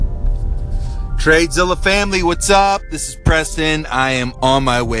Tradezilla family, what's up? This is Preston. I am on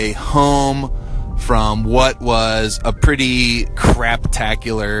my way home from what was a pretty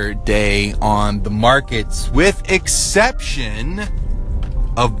craptacular day on the markets, with exception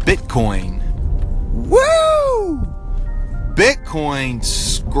of Bitcoin. Woo! Bitcoin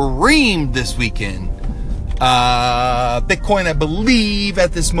screamed this weekend. Bitcoin, I believe,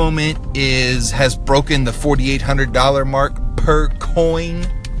 at this moment has broken the $4,800 mark per coin.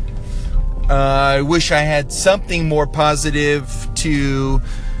 I wish I had something more positive to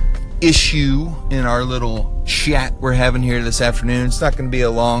issue in our little chat we're having here this afternoon. It's not going to be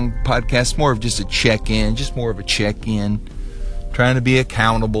a long podcast, more of just a check-in, trying to be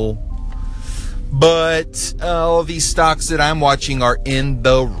accountable. But all these stocks that I'm watching are in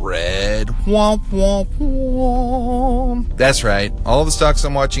the red. Womp, womp, womp. That's right. All the stocks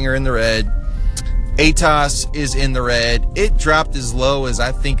I'm watching are in the red. ATOS is in the red. It dropped as low as,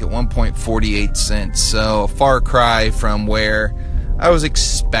 I think, at 1.48 cents. So a far cry from where I was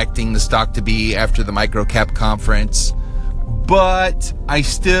expecting the stock to be after the microcap conference. But I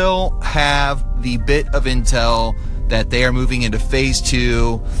still have the bit of intel that they are moving into phase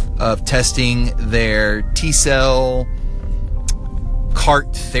 2 of testing their T-cell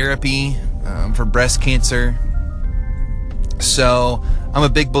CAR-T therapy for breast cancer. So I'm a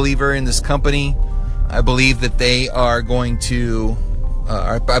big believer in this company. I believe that they are going to,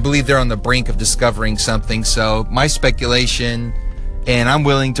 I believe they're on the brink of discovering something. So my speculation, and I'm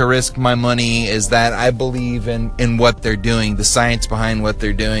willing to risk my money, is that I believe in what they're doing, the science behind what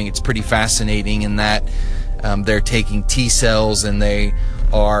they're doing. It's pretty fascinating in that they're taking T cells and they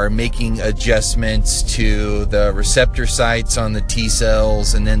are making adjustments to the receptor sites on the T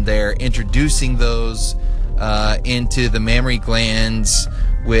cells, and then they're introducing those into the mammary glands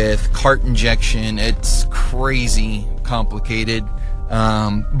with CAR-T injection. It's crazy complicated,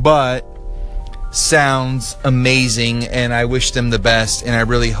 but sounds amazing, and I wish them the best, and I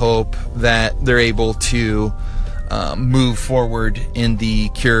really hope that they're able to move forward in the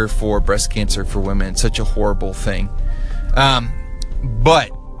cure for breast cancer for women. It's such a horrible thing.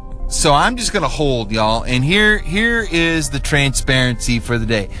 But so I'm just gonna hold, y'all, and here is the transparency for the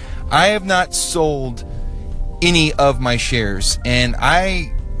day. I have not sold any of my shares, and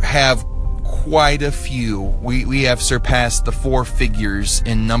I have quite a few. We have surpassed the 4 figures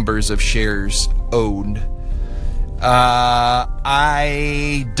in numbers of shares owned. I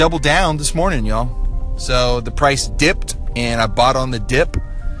doubled down this morning, y'all. So the price dipped, and I bought on the dip,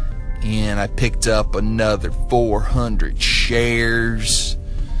 and I picked up another 400 shares.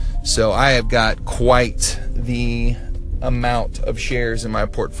 So I have got quite the amount of shares in my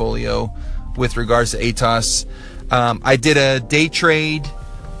portfolio with regards to ATOS. I did a day trade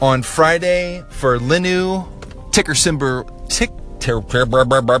on Friday for Linu, ticker symbol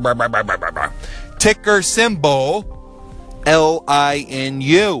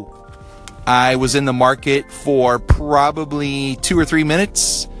LINU. I was in the market for probably 2 or 3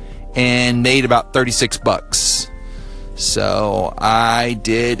 minutes and made about $36. So I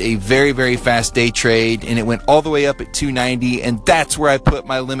did a very, very fast day trade, and it went all the way up at 290, and that's where I put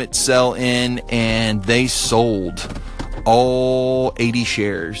my limit sell in, and they sold all 80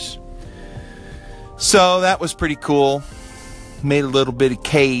 shares. So that was pretty cool. Made a little bit of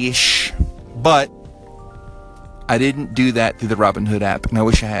cash, but I didn't do that through the Robinhood app, and I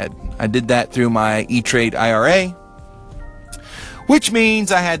wish I had. I did that through my E-Trade IRA, which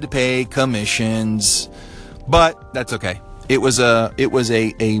means I had to pay commissions. But that's okay. It was a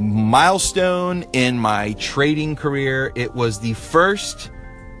milestone in my trading career. It was the first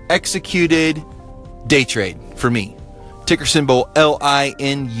executed day trade for me. Ticker symbol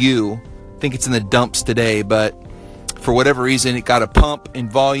LINU. I think it's in the dumps today, but for whatever reason, it got a pump in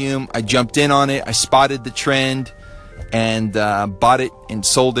volume. I jumped in on it. I spotted the trend and bought it and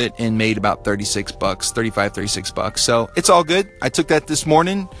sold it and made about $36, $36. So it's all good. I took that this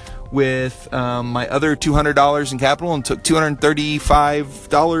morning with my other $200 in capital and took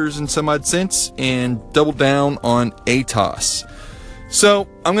 $235 and some odd cents and doubled down on ATOS. So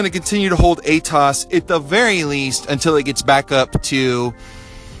I'm going to continue to hold ATOS at the very least until it gets back up to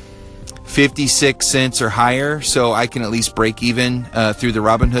 56 cents or higher, so I can at least break even through the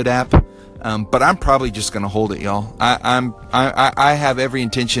Robinhood app. But I'm probably just going to hold it, y'all. I have every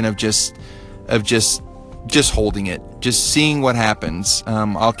intention of just holding it, just seeing what happens.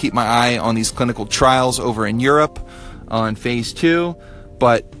 I'll keep my eye on these clinical trials over in Europe on phase 2.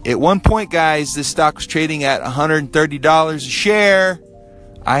 But at one point, guys, this stock was trading at $130 a share.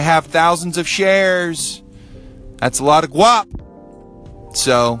 I have thousands of shares. That's a lot of guap.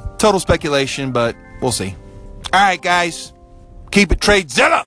 So, total speculation, but we'll see. All right, guys, keep it Tradezilla.